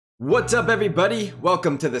What's up everybody?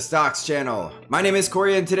 Welcome to the Stocks channel. My name is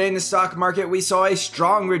Corey and today in the stock market we saw a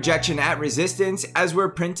strong rejection at resistance as we're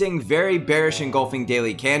printing very bearish engulfing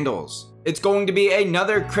daily candles. It's going to be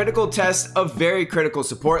another critical test of very critical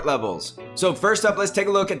support levels. So first up, let's take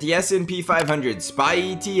a look at the S&P 500 SPY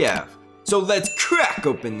ETF. So let's crack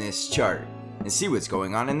open this chart and see what's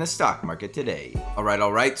going on in the stock market today.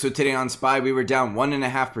 Alright, so today on SPY we were down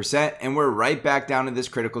 1.5% and we're right back down to this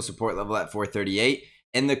critical support level at 438.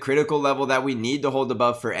 And the critical level that we need to hold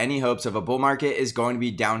above for any hopes of a bull market is going to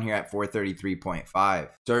be down here at 433.5.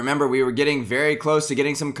 So remember, we were getting very close to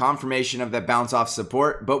getting some confirmation of that bounce off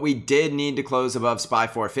support, but we did need to close above SPY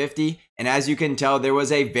 450. And as you can tell, there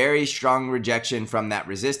was a very strong rejection from that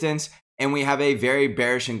resistance. And we have a very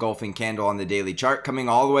bearish engulfing candle on the daily chart coming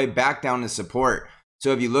all the way back down to support.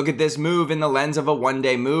 So if you look at this move in the lens of a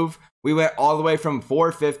one-day move, we went all the way from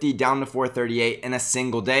 450 down to 438 in a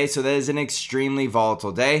single day. So that is an extremely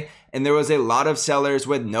volatile day. And there was a lot of sellers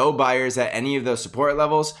with no buyers at any of those support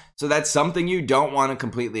levels. So that's something you don't want to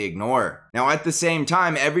completely ignore. Now, at the same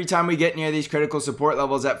time, every time we get near these critical support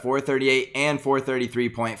levels at 438 and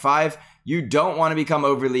 433.5, you don't want to become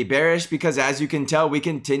overly bearish because as you can tell, we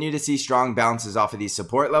continue to see strong bounces off of these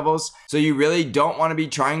support levels. So you really don't want to be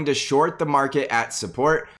trying to short the market at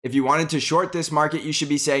support. If you wanted to short this market, you should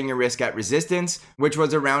be setting your risk at resistance, which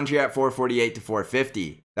was around here at 448 to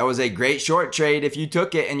 450. That was a great short trade if you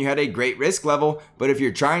took it and you had a great risk level, but if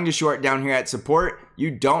you're trying to short down here at support, you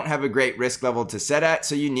don't have a great risk level to set at,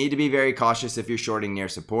 so you need to be very cautious if you're shorting near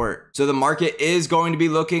support. So the market is going to be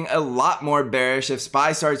looking a lot more bearish if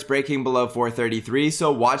SPY starts breaking below 433,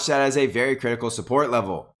 so watch that as a very critical support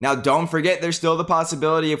level. Now don't forget, there's still the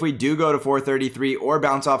possibility if we do go to 433 or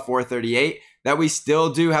bounce off 438, that we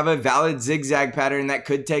still do have a valid zigzag pattern that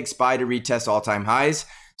could take SPY to retest all-time highs.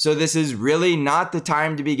 So this is really not the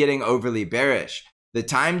time to be getting overly bearish. The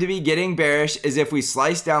time to be getting bearish is if we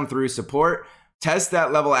slice down through support, test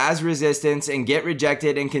that level as resistance and get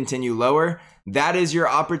rejected and continue lower. That is your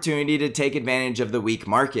opportunity to take advantage of the weak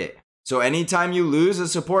market. So anytime you lose a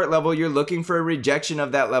support level, you're looking for a rejection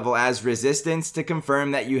of that level as resistance to confirm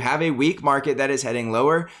that you have a weak market that is heading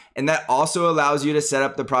lower, and that also allows you to set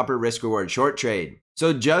up the proper risk reward short trade.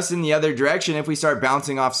 So just in the other direction, if we start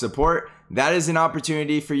bouncing off support, that is an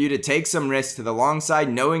opportunity for you to take some risk to the long side,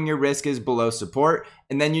 knowing your risk is below support,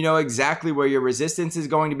 and then you know exactly where your resistance is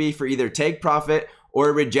going to be for either take profit or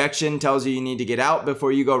a rejection tells you need to get out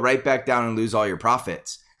before you go right back down and lose all your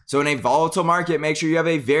profits. So in a volatile market, make sure you have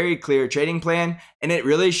a very clear trading plan, and it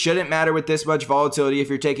really shouldn't matter with this much volatility if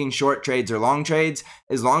you're taking short trades or long trades.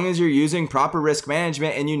 As long as you're using proper risk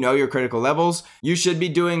management and you know your critical levels, you should be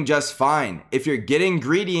doing just fine. If you're getting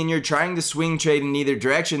greedy and you're trying to swing trade in either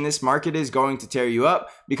direction, this market is going to tear you up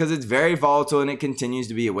because it's very volatile and it continues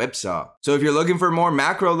to be a whipsaw. So if you're looking for more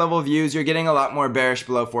macro level views, you're getting a lot more bearish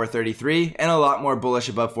below 433 and a lot more bullish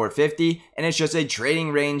above 450, and it's just a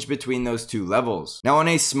trading range between those two levels. Now on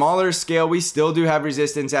a smaller scale, we still do have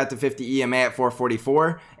resistance at the 50 EMA at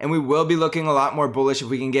 444, and we will be looking a lot more bullish if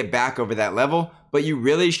we can get back over that level, but you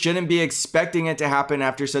really shouldn't be expecting it to happen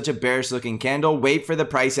after such a bearish looking candle. Wait for the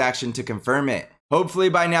price action to confirm it. Hopefully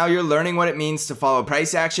by now you're learning what it means to follow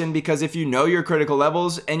price action, because if you know your critical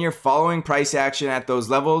levels and you're following price action at those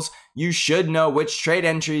levels, you should know which trade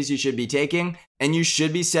entries you should be taking, and you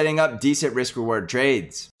should be setting up decent risk reward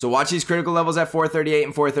trades. So watch these critical levels at 438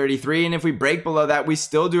 and 433, and if we break below that, we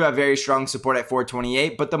still do have very strong support at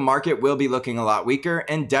 428, but the market will be looking a lot weaker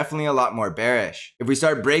and definitely a lot more bearish. If we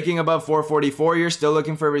start breaking above 444, you're still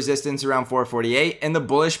looking for resistance around 448, and the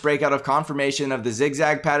bullish breakout of confirmation of the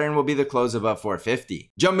zigzag pattern will be the close above 450.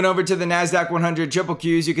 Jumping over to the NASDAQ 100 triple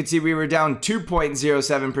Qs, you can see we were down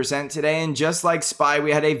 2.07% today, and just like SPY,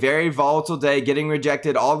 we had a very volatile day, getting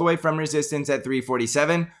rejected all the way from resistance at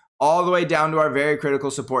 347 all the way down to our very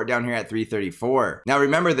critical support down here at 334. Now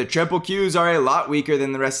remember, the triple Qs are a lot weaker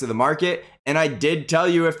than the rest of the market, and I did tell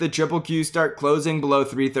you if the triple Qs start closing below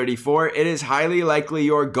 334, it is highly likely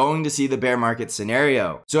you're going to see the bear market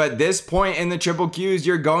scenario. So at this point in the triple Qs,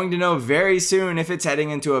 you're going to know very soon if it's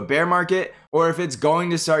heading into a bear market or if it's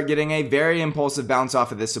going to start getting a very impulsive bounce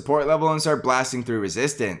off of this support level and start blasting through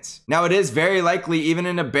resistance. Now it is very likely, even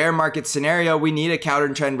in a bear market scenario, we need a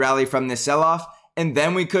counter trend rally from this sell-off, and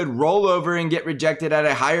then we could roll over and get rejected at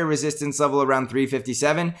a higher resistance level around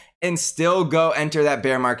 357 and still go enter that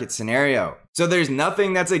bear market scenario. So there's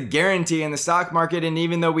nothing that's a guarantee in the stock market, and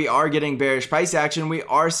even though we are getting bearish price action, we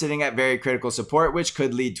are sitting at very critical support, which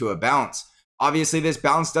could lead to a bounce. Obviously, this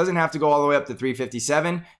bounce doesn't have to go all the way up to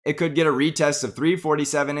 357. It could get a retest of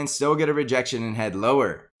 347 and still get a rejection and head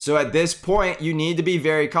lower. So at this point, you need to be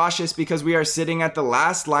very cautious because we are sitting at the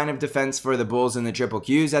last line of defense for the bulls and the triple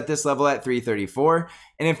Qs at this level at 334.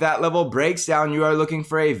 And if that level breaks down, you are looking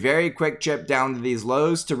for a very quick chip down to these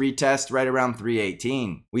lows to retest right around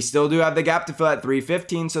 318. We still do have the gap to fill at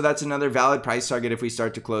 315, so that's another valid price target if we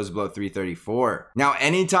start to close below 334. Now,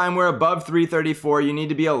 anytime we're above 334, you need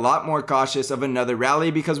to be a lot more cautious of another rally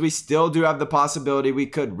because we still do have the possibility we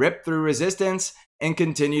could rip through resistance and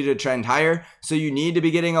continue to trend higher. So you need to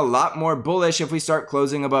be getting a lot more bullish if we start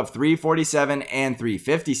closing above 347 and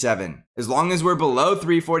 357. As long as we're below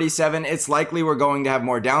 347, it's likely we're going to have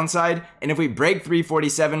more downside. And if we break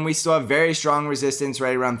 347, we still have very strong resistance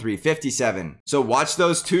right around 357. So watch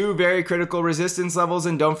those two very critical resistance levels.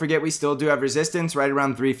 And don't forget, we still do have resistance right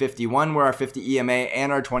around 351, where our 50 EMA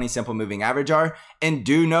and our 20 simple moving average are. And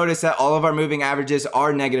do notice that all of our moving averages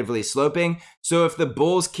are negatively sloping. So if the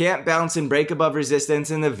bulls can't bounce and break above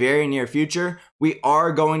resistance in the very near future, we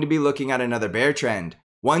are going to be looking at another bear trend.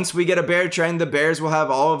 Once we get a bear trend, the bears will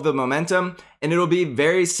have all of the momentum, and it'll be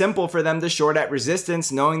very simple for them to short at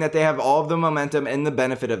resistance, knowing that they have all of the momentum and the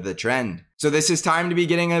benefit of the trend. So this is time to be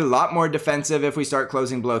getting a lot more defensive if we start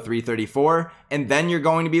closing below 334, and then you're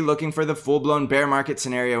going to be looking for the full-blown bear market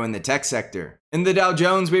scenario in the tech sector. In the Dow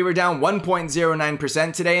Jones, we were down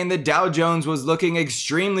 1.09% today, and the Dow Jones was looking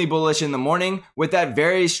extremely bullish in the morning with that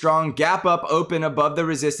very strong gap up open above the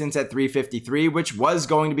resistance at 353, which was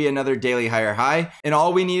going to be another daily higher high. And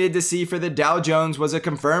all we needed to see for the Dow Jones was a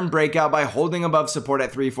confirmed breakout by holding above support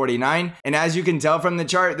at 349. And as you can tell from the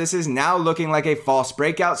chart, this is now looking like a false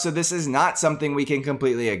breakout, so this is not something we can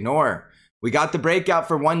completely ignore. We got the breakout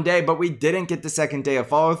for one day, but we didn't get the second day of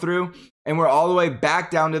follow through. And we're all the way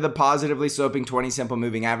back down to the positively sloping 20 simple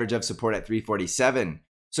moving average of support at 347.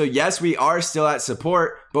 So yes, we are still at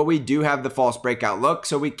support, but we do have the false breakout look,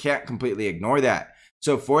 so we can't completely ignore that.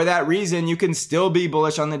 So for that reason, you can still be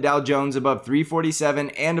bullish on the Dow Jones above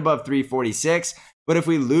 347 and above 346. But if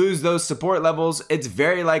we lose those support levels, it's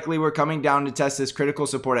very likely we're coming down to test this critical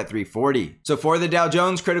support at 340. So for the Dow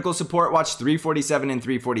Jones, critical support, watch 347 and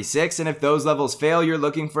 346. And if those levels fail, you're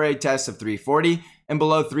looking for a test of 340. And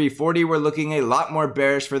below 340, we're looking a lot more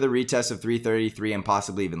bearish for the retest of 333 and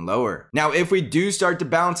possibly even lower. Now, if we do start to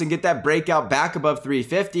bounce and get that breakout back above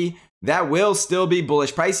 350, that will still be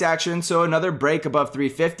bullish price action. So another break above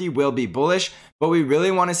 350 will be bullish, but we really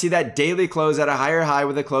want to see that daily close at a higher high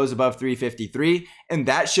with a close above 353. And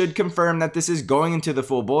that should confirm that this is going into the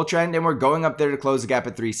full bull trend and we're going up there to close the gap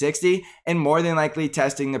at 360 and more than likely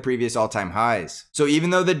testing the previous all-time highs. So even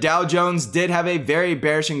though the Dow Jones did have a very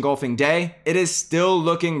bearish engulfing day, it is still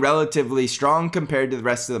looking relatively strong compared to the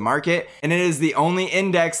rest of the market. And it is the only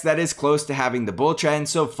index that is close to having the bull trend.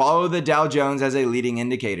 So follow the Dow Jones as a leading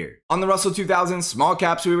indicator. On the Russell 2000 small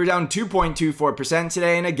caps, we were down 2.24%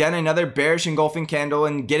 today. And again, another bearish engulfing candle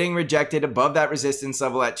and getting rejected above that resistance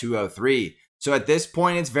level at 203. So at this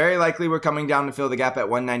point, it's very likely we're coming down to fill the gap at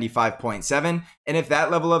 195.7. And if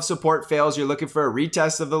that level of support fails, you're looking for a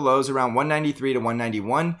retest of the lows around 193 to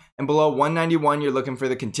 191. And below 191, you're looking for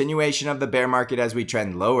the continuation of the bear market as we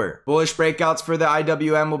trend lower. Bullish breakouts for the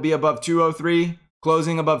IWM will be above 203.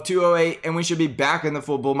 Closing above 208, and we should be back in the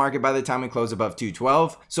full bull market by the time we close above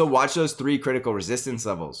 212. So watch those three critical resistance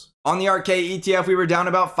levels. On the ARKK ETF, we were down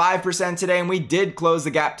about 5% today, and we did close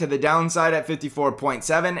the gap to the downside at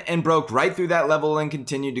 54.7 and broke right through that level and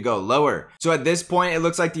continued to go lower. So at this point, it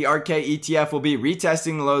looks like the ARKK ETF will be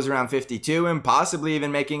retesting the lows around 52 and possibly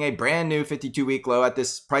even making a brand new 52-week low at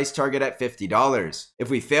this price target at $50.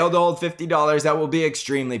 If we fail to hold $50, that will be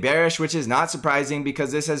extremely bearish, which is not surprising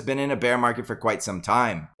because this has been in a bear market for quite some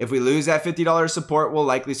time. If we lose that $50 support, we'll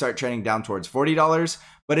likely start trending down towards $40.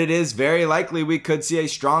 But it is very likely we could see a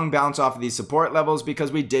strong bounce off of these support levels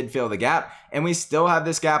because we did fill the gap and we still have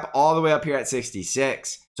this gap all the way up here at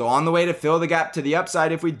 66. So on the way to fill the gap to the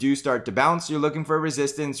upside, if we do start to bounce, you're looking for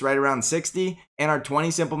resistance right around 60 and our 20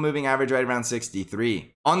 simple moving average right around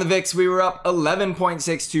 63. On the VIX, we were up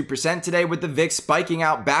 11.62% today with the VIX spiking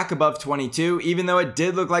out back above 22. Even though it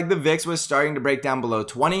did look like the VIX was starting to break down below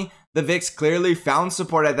 20, the VIX clearly found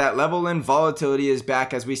support at that level and volatility is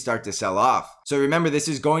back as we start to sell off. So remember, this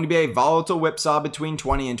is going to be a volatile whipsaw between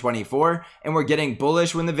 20 and 24, and we're getting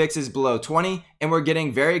bullish when the VIX is below 20, and we're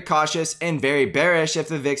getting very cautious and very bearish if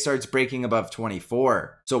the VIX starts breaking above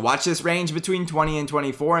 24. So watch this range between 20 and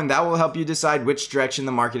 24, and that will help you decide which direction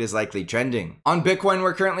the market is likely trending. On Bitcoin,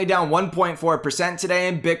 we're currently down 1.4% today,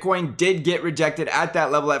 and Bitcoin did get rejected at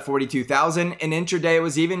that level at 42,000, and intraday it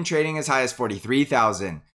was even trading as high as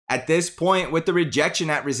 43,000. At this point, with the rejection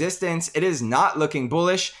at resistance, it is not looking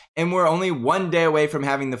bullish, and we're only 1 day away from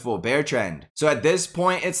having the full bear trend. So at this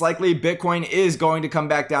point, it's likely Bitcoin is going to come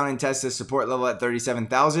back down and test this support level at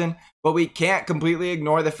 37,000, but we can't completely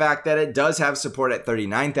ignore the fact that it does have support at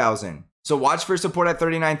 39,000. So watch for support at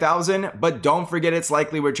 39,000, but don't forget it's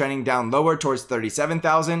likely we're trending down lower towards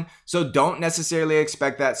 37,000, so don't necessarily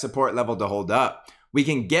expect that support level to hold up. We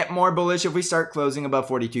can get more bullish if we start closing above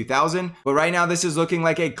 42,000, but right now this is looking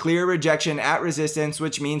like a clear rejection at resistance,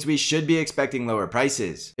 which means we should be expecting lower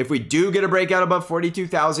prices. If we do get a breakout above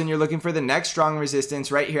 42,000, you're looking for the next strong resistance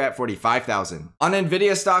right here at 45,000. On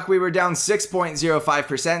NVIDIA stock, we were down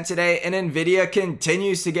 6.05% today, and NVIDIA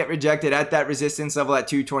continues to get rejected at that resistance level at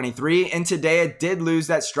 223, and today it did lose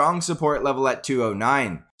that strong support level at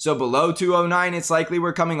 209. So below 209, it's likely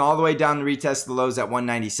we're coming all the way down to retest the lows at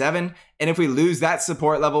 197. And if we lose that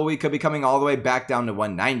support level, we could be coming all the way back down to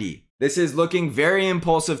 190. This is looking very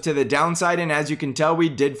impulsive to the downside. And as you can tell, we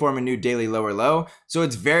did form a new daily lower low. So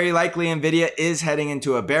it's very likely NVIDIA is heading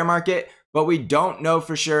into a bear market, but we don't know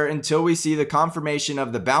for sure until we see the confirmation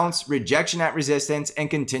of the bounce, rejection at resistance, and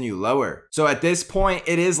continue lower. So at this point,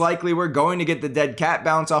 it is likely we're going to get the dead cat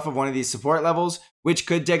bounce off of one of these support levels, which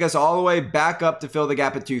could take us all the way back up to fill the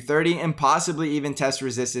gap at 230 and possibly even test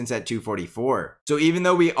resistance at 244. So even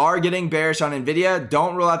though we are getting bearish on NVIDIA,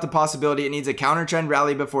 don't rule out the possibility it needs a counter trend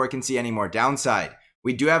rally before it can see any more downside.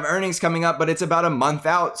 We do have earnings coming up, but it's about a month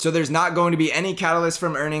out, so there's not going to be any catalyst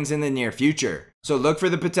from earnings in the near future. So look for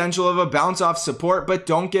the potential of a bounce off support, but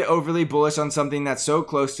don't get overly bullish on something that's so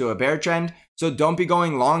close to a bear trend. So don't be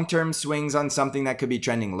going long-term swings on something that could be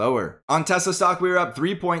trending lower. On Tesla stock, we were up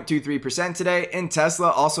 3.23% today, and Tesla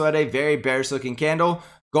also had a very bearish looking candle,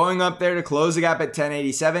 going up there to close the gap at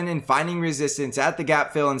 1087 and finding resistance at the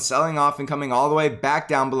gap fill and selling off and coming all the way back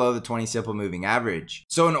down below the 20 simple moving average.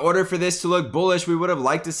 So in order for this to look bullish, we would have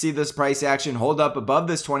liked to see this price action hold up above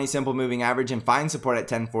this 20 simple moving average and find support at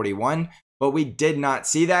 1041. But we did not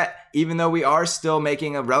see that. Even though we are still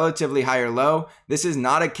making a relatively higher low, this is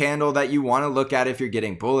not a candle that you want to look at if you're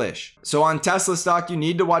getting bullish. So on Tesla stock, you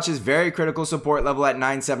need to watch this very critical support level at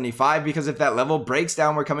 975, because if that level breaks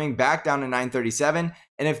down, we're coming back down to 937.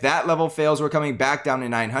 And if that level fails, we're coming back down to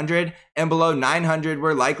 900. And below 900,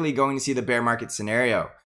 we're likely going to see the bear market scenario.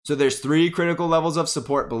 So there's 3 critical levels of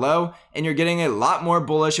support below, and you're getting a lot more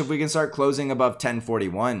bullish if we can start closing above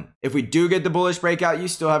 1041. If we do get the bullish breakout, you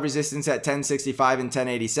still have resistance at 1065 and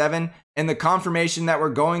 1087, and the confirmation that we're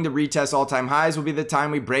going to retest all-time highs will be the time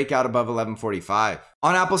we break out above 1145.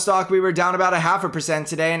 On Apple stock, we were down about 0.5%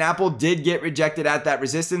 today, and Apple did get rejected at that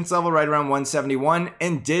resistance level right around 171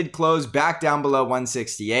 and did close back down below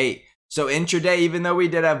 168. So intraday, even though we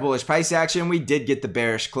did have bullish price action, we did get the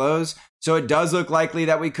bearish close. So it does look likely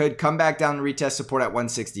that we could come back down and retest support at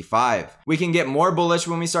 165. We can get more bullish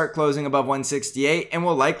when we start closing above 168, and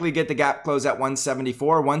we'll likely get the gap close at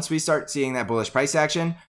 174 once we start seeing that bullish price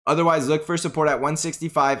action. Otherwise, look for support at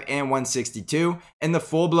 165 and 162, and the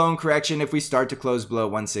full-blown correction if we start to close below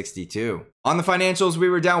 162. On the financials, we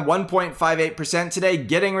were down 1.58% today,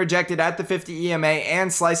 getting rejected at the 50 EMA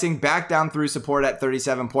and slicing back down through support at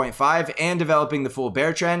 37.5 and developing the full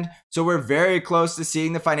bear trend. So we're very close to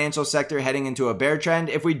seeing the financial sector heading into a bear trend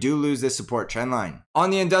if we do lose this support trend line. On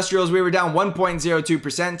the industrials, we were down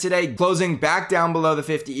 1.02% today, closing back down below the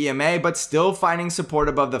 50 EMA, but still finding support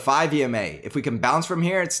above the 5 EMA. If we can bounce from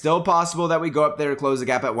here, it's still possible that we go up there to close the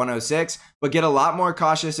gap at 106, but get a lot more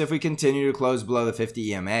cautious if we continue to close below the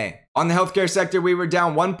 50 EMA. On the healthcare sector, we were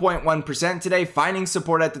down 1.1% today, finding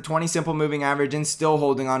support at the 20 simple moving average and still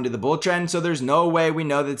holding on to the bull trend. So there's no way we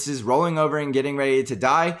know that this is rolling over and getting ready to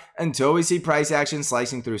die until we see price action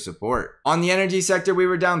slicing through support. On the energy sector, we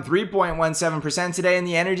were down 3.17% today, and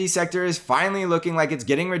the energy sector is finally looking like it's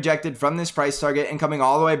getting rejected from this price target and coming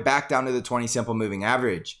all the way back down to the 20 simple moving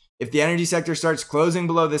average. If the energy sector starts closing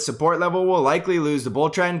below this support level, we'll likely lose the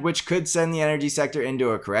bull trend, which could send the energy sector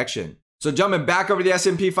into a correction. So jumping back over the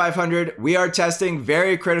S&P 500, we are testing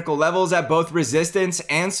very critical levels at both resistance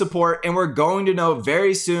and support, and we're going to know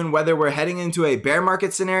very soon whether we're heading into a bear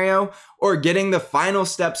market scenario or getting the final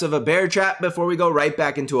steps of a bear trap before we go right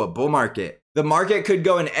back into a bull market. The market could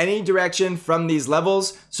go in any direction from these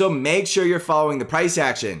levels, so make sure you're following the price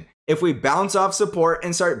action. If we bounce off support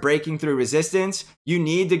and start breaking through resistance, you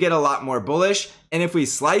need to get a lot more bullish. And if we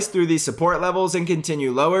slice through these support levels and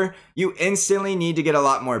continue lower, you instantly need to get a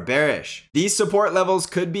lot more bearish. These support levels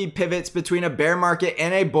could be pivots between a bear market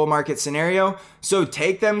and a bull market scenario, so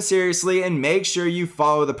take them seriously and make sure you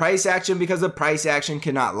follow the price action, because the price action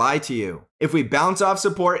cannot lie to you. If we bounce off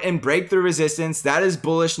support and break through resistance, that is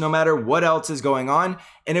bullish no matter what else is going on.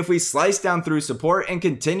 And if we slice down through support and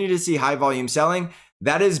continue to see high volume selling,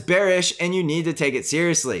 that is bearish and you need to take it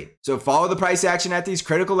seriously. So follow the price action at these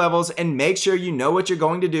critical levels and make sure you know what you're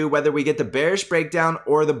going to do whether we get the bearish breakdown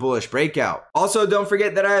or the bullish breakout. Also, don't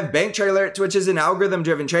forget that I have Bank Trade Alerts, which is an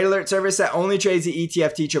algorithm-driven trade alert service that only trades the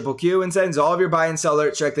ETF TQQQ and sends all of your buy and sell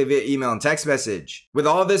alerts directly via email and text message. With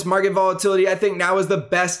all of this market volatility, I think now is the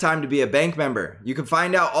best time to be a bank member. You can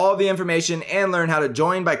find out all of the information and learn how to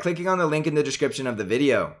join by clicking on the link in the description of the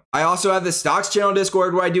video. I also have the Stocks Channel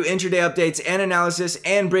Discord where I do intraday updates and analysis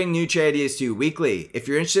and bring new trade ideas to you weekly. If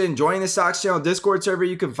you're interested in joining the Stocks Channel Discord server,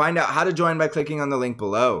 you can find out how to join by clicking on the link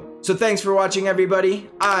below. So thanks for watching, everybody.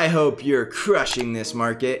 I hope you're crushing this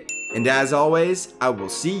market. And as always, I will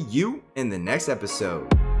see you in the next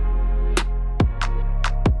episode.